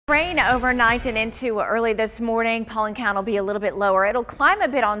Rain overnight and into early this morning. Pollen count will be a little bit lower. It'll climb a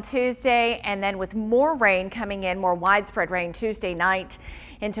bit on Tuesday, and then with more rain coming in, more widespread rain Tuesday night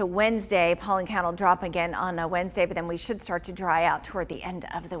into Wednesday. Pollen count will drop again on Wednesday, but then we should start to dry out toward the end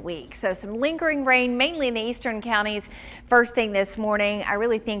of the week. So some lingering rain, mainly in the eastern counties first thing this morning. I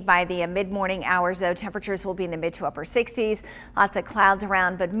really think by the mid-morning hours, though, temperatures will be in the mid to upper 60s. Lots of clouds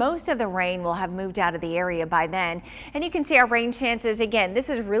around, but most of the rain will have moved out of the area by then. And you can see our rain chances. Again, this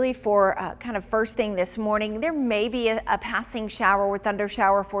is really for kind of first thing this morning. There may be a passing shower or thunder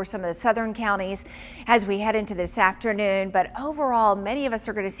shower for some of the southern counties as we head into this afternoon, but overall, many of us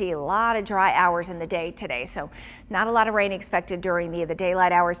are going to see a lot of dry hours in the day today, so not a lot of rain expected during the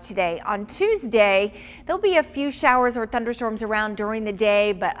daylight hours today. On Tuesday, there'll be a few showers or thunderstorms around during the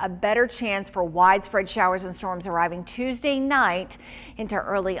day, but a better chance for widespread showers and storms arriving Tuesday night into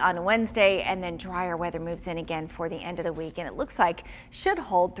early on Wednesday, and then drier weather moves in again for the end of the week, and it looks like should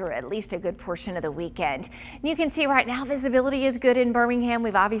hold through at least a good portion of the weekend. And you can see right now visibility is good in Birmingham.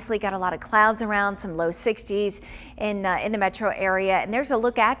 We've obviously got a lot of clouds around, some low 60s in the metro area, and there's a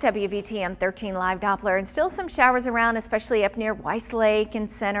look at WVTM 13 live Doppler, and still some showers around, especially up near Weiss Lake and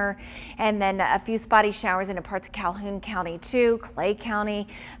Center, and then a few spotty showers into parts of Calhoun County too, Clay County,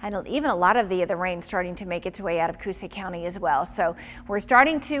 and even a lot of the rain starting to make its way out of Coosa County as well. So we're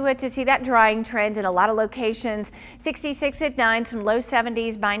starting to see that drying trend in a lot of locations. 66 at 9, some low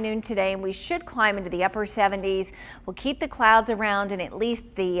 70s by noon today, and we should climb into the upper 70s. We'll keep the clouds around and at least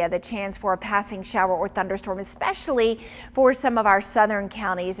the chance for a passing shower or thunderstorm, especially for some of our southern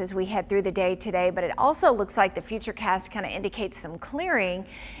counties as we head through the day today. But it also looks like the futurecast kind of indicates some clearing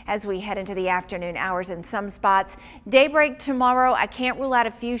as we head into the afternoon hours in some spots. Daybreak tomorrow, I can't rule out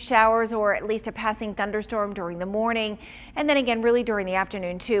a few showers or at least a passing thunderstorm during the morning, and then again really during the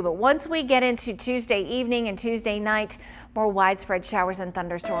afternoon too. But once we get into Tuesday evening and Tuesday night, more widespread showers and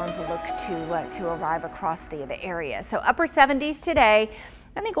thunderstorms look to arrive across the area. So upper 70s today.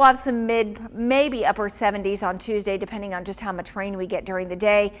 I think we'll have some maybe upper 70s on Tuesday, depending on just how much rain we get during the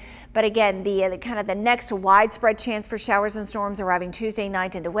day. But again, the kind of the next widespread chance for showers and storms arriving Tuesday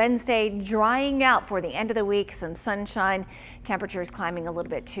night into Wednesday, drying out for the end of the week, some sunshine, temperatures climbing a little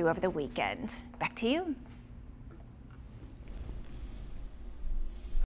bit too over the weekend. Back to you.